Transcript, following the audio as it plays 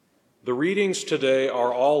The readings today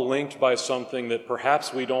are all linked by something that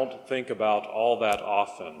perhaps we don't think about all that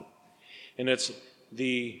often, and it's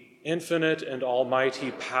the infinite and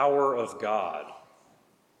almighty power of God.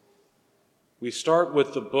 We start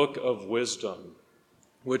with the book of wisdom,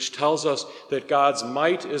 which tells us that God's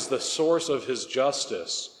might is the source of his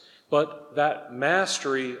justice, but that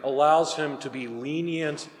mastery allows him to be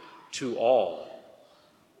lenient to all,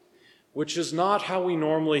 which is not how we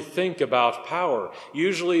normally think about power.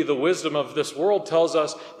 Usually the wisdom of this world tells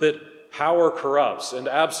us that power corrupts, and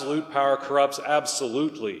absolute power corrupts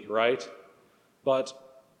absolutely, right? But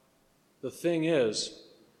the thing is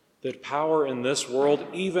that power in this world,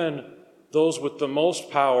 even those with the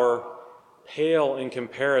most power, pale in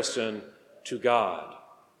comparison to God.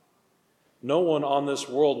 No one on this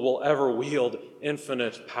world will ever wield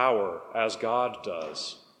infinite power as God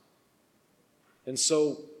does. And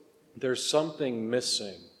so there's something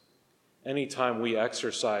missing anytime we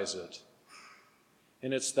exercise it.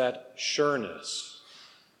 And it's that sureness.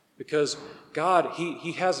 Because God,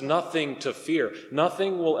 he has nothing to fear.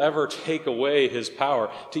 Nothing will ever take away his power.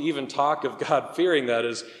 To even talk of God fearing that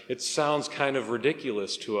it sounds kind of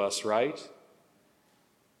ridiculous to us, right?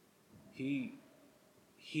 He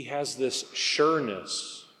has this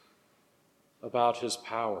sureness about his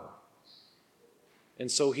power. And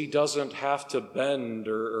so he doesn't have to bend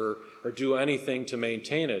or do anything to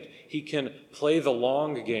maintain it. He can play the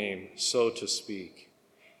long game, so to speak,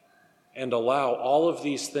 and allow all of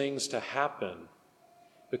these things to happen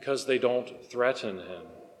because they don't threaten him.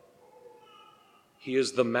 He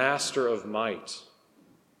is the master of might,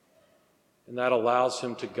 and that allows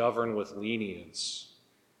him to govern with lenience,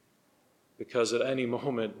 because at any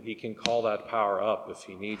moment he can call that power up if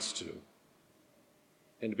he needs to.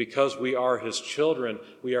 And because we are his children,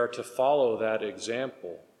 we are to follow that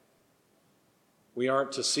example. We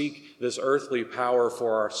aren't to seek this earthly power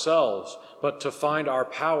for ourselves, but to find our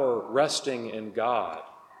power resting in God,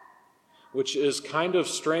 which is kind of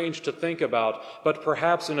strange to think about, but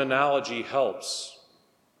perhaps an analogy helps.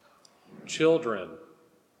 Children,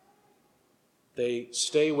 they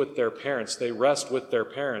stay with their parents, they rest with their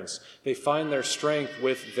parents, they find their strength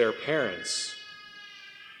with their parents.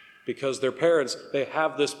 Because their parents, they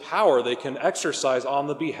have this power they can exercise on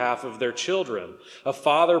the behalf of their children. A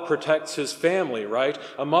father protects his family, right?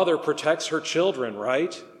 A mother protects her children,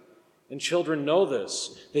 right? And children know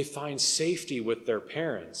this. They find safety with their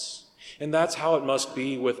parents. And that's how it must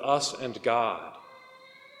be with us and God.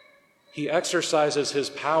 He exercises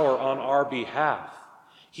his power on our behalf.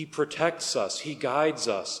 He protects us. He guides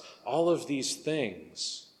us. All of these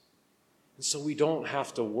things. And so we don't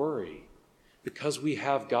have to worry, because we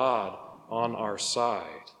have God on our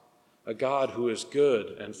side, a God who is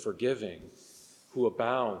good and forgiving, who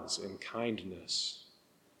abounds in kindness.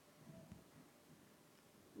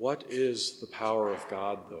 What is the power of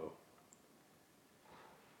God, though?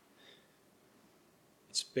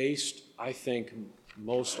 It's based, I think,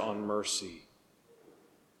 most on mercy.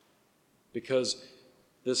 Because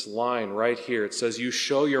this line right here, it says, "You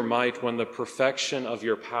show your might when the perfection of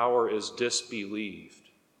your power is disbelieved."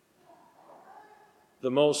 The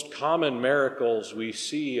most common miracles we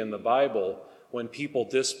see in the Bible, when people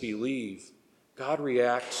disbelieve, God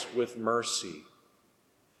reacts with mercy.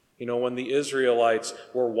 You know, when the Israelites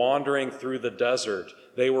were wandering through the desert,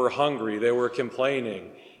 they were hungry, they were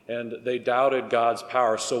complaining, and they doubted God's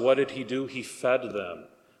power. So what did he do? He fed them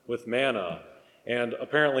with manna, and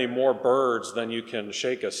apparently more birds than you can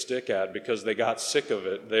shake a stick at, because they got sick of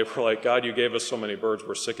it. They were like, "God, you gave us so many birds,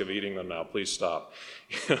 we're sick of eating them now, please stop."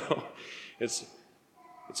 You know,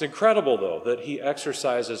 It's incredible, though, that he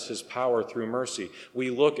exercises his power through mercy. We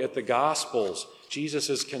look at the Gospels. Jesus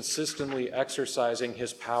is consistently exercising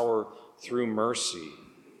his power through mercy.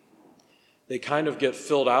 They kind of get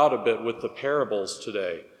filled out a bit with the parables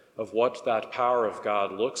today of what that power of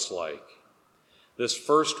God looks like. This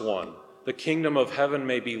first one, the kingdom of heaven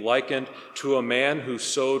may be likened to a man who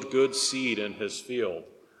sowed good seed in his field.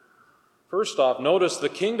 First off, notice the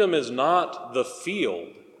kingdom is not the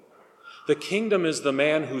field. The kingdom is the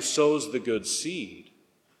man who sows the good seed.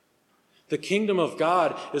 The kingdom of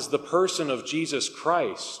God is the person of Jesus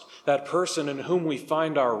Christ, that person in whom we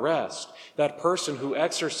find our rest, that person who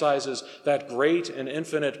exercises that great and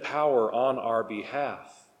infinite power on our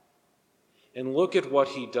behalf. And look at what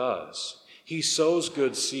he does. He sows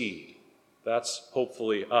good seed. That's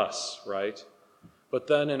hopefully us, right? But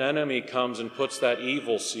then an enemy comes and puts that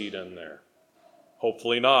evil seed in there.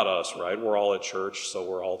 Hopefully not us, right? We're all at church, so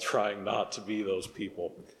we're all trying not to be those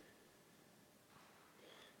people.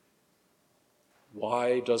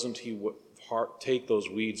 Why doesn't he take those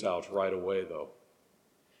weeds out right away, though?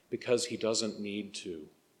 Because he doesn't need to.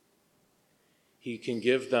 He can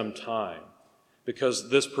give them time. Because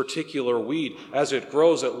this particular weed, as it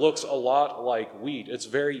grows, it looks a lot like wheat. It's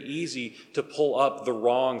very easy to pull up the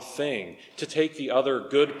wrong thing, to take the other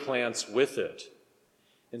good plants with it.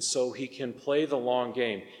 And so he can play the long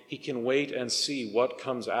game. He can wait and see what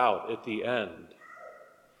comes out at the end.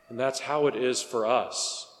 And that's how it is for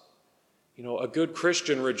us. A good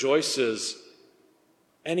Christian rejoices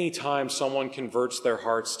anytime someone converts their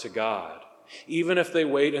hearts to God, even if they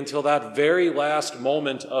wait until that very last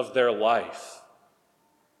moment of their life.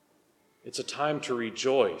 It's a time to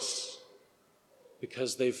rejoice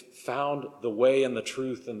because they've found the way and the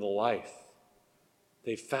truth and the life.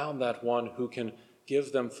 They've found that one who can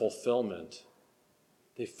give them fulfillment.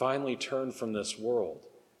 They finally turn from this world.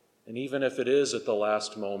 And even if it is at the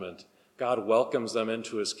last moment, God welcomes them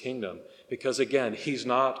into his kingdom because, again, he's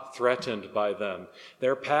not threatened by them.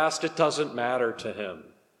 Their past, it doesn't matter to him.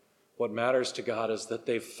 What matters to God is that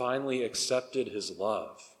they've finally accepted his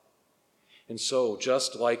love. And so,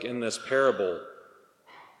 just like in this parable,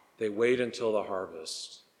 they wait until the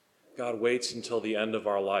harvest. God waits until the end of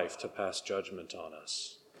our life to pass judgment on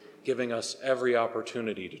us, giving us every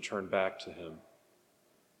opportunity to turn back to him.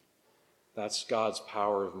 That's God's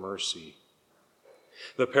power of mercy.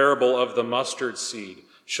 The parable of the mustard seed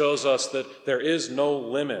shows us that there is no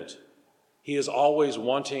limit. He is always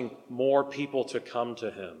wanting more people to come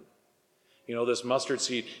to him. This mustard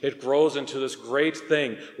seed, it grows into this great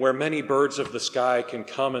thing where many birds of the sky can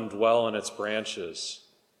come and dwell in its branches.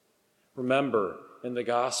 Remember, in the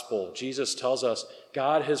gospel, Jesus tells us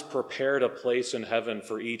God has prepared a place in heaven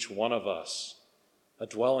for each one of us, a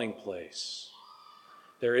dwelling place.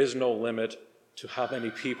 There is no limit to how many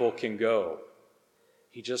people can go.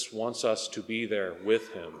 He just wants us to be there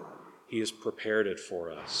with him. He has prepared it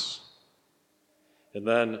for us. And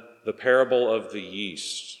then the parable of the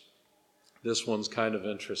yeast. This one's kind of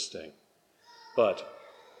interesting. But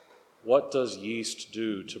what does yeast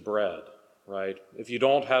do to bread, right? If you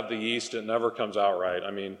don't have the yeast, it never comes out right.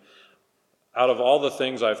 Out of all the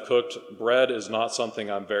things I've cooked, bread is not something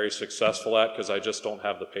I'm very successful at because I just don't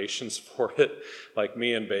have the patience for it. Like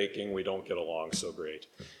me and baking, we don't get along so great.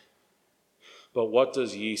 But what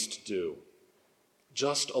does yeast do?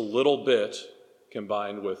 Just a little bit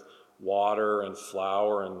combined with water and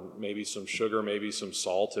flour and maybe some sugar, maybe some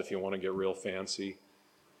salt if you want to get real fancy.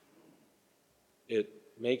 It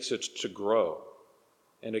makes it to grow,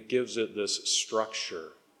 and it gives it this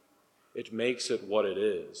structure. It makes it what it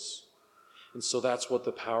is. And so that's what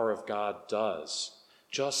the power of God does.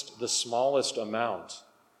 Just the smallest amount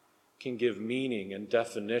can give meaning and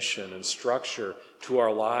definition and structure to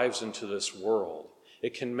our lives and to this world.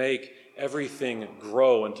 It can make everything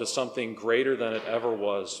grow into something greater than it ever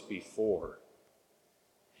was before.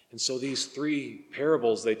 And so these three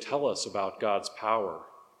parables, they tell us about God's power,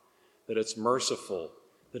 that it's merciful,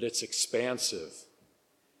 that it's expansive,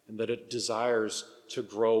 and that it desires to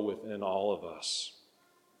grow within all of us.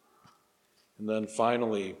 And then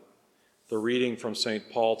finally, the reading from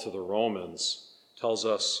St. Paul to the Romans tells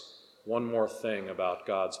us one more thing about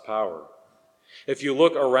God's power. If you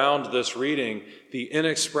look around this reading, the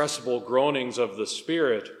inexpressible groanings of the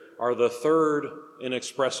Spirit are the third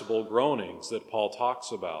inexpressible groanings that Paul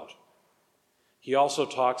talks about. He also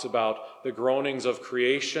talks about the groanings of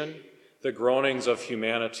creation, the groanings of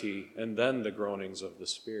humanity, and then the groanings of the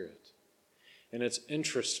Spirit. And it's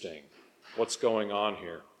interesting what's going on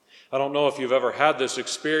here. I don't know if you've ever had this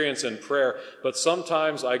experience in prayer, but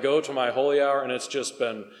sometimes I go to my holy hour and it's just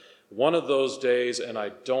been one of those days and I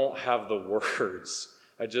don't have the words.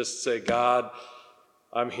 I just say, God,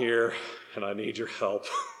 I'm here and I need your help.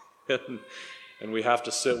 and we have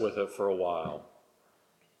to sit with it for a while.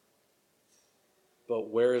 But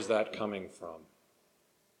where is that coming from?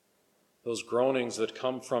 Those groanings that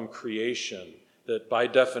come from creation, that by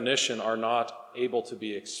definition are not able to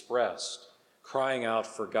be expressed, crying out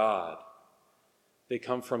for God. They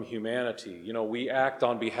come from humanity. We act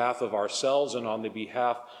on behalf of ourselves and on the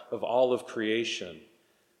behalf of all of creation.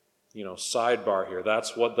 Sidebar here,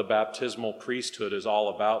 that's what the baptismal priesthood is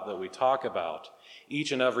all about that we talk about.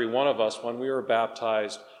 Each and every one of us, when we are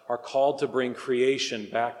baptized, are called to bring creation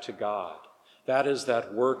back to God. That is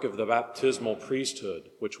that work of the baptismal priesthood,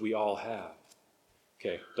 which we all have.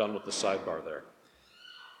 Okay, done with the sidebar there.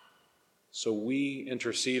 So we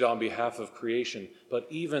intercede on behalf of creation, but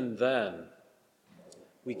even then,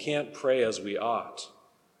 we can't pray as we ought.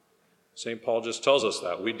 St. Paul just tells us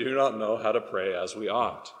that. We do not know how to pray as we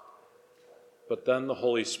ought. But then the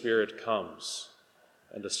Holy Spirit comes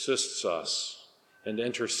and assists us and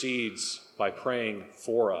intercedes by praying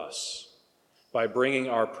for us, by bringing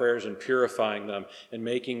our prayers and purifying them and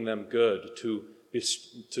making them good to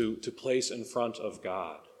to place in front of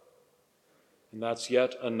God. And that's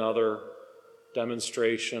yet another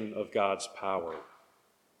demonstration of God's power,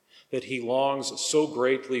 that he longs so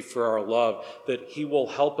greatly for our love that he will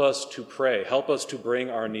help us to pray, help us to bring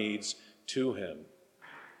our needs to him.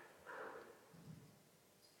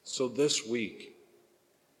 So this week,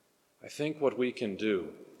 I think what we can do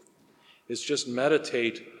is just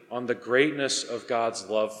meditate on the greatness of God's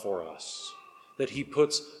love for us, that he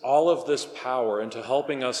puts all of this power into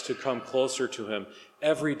helping us to come closer to him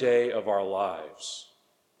every day of our lives.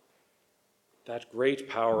 That great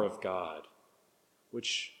power of God,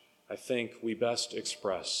 which I think we best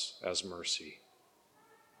express as mercy.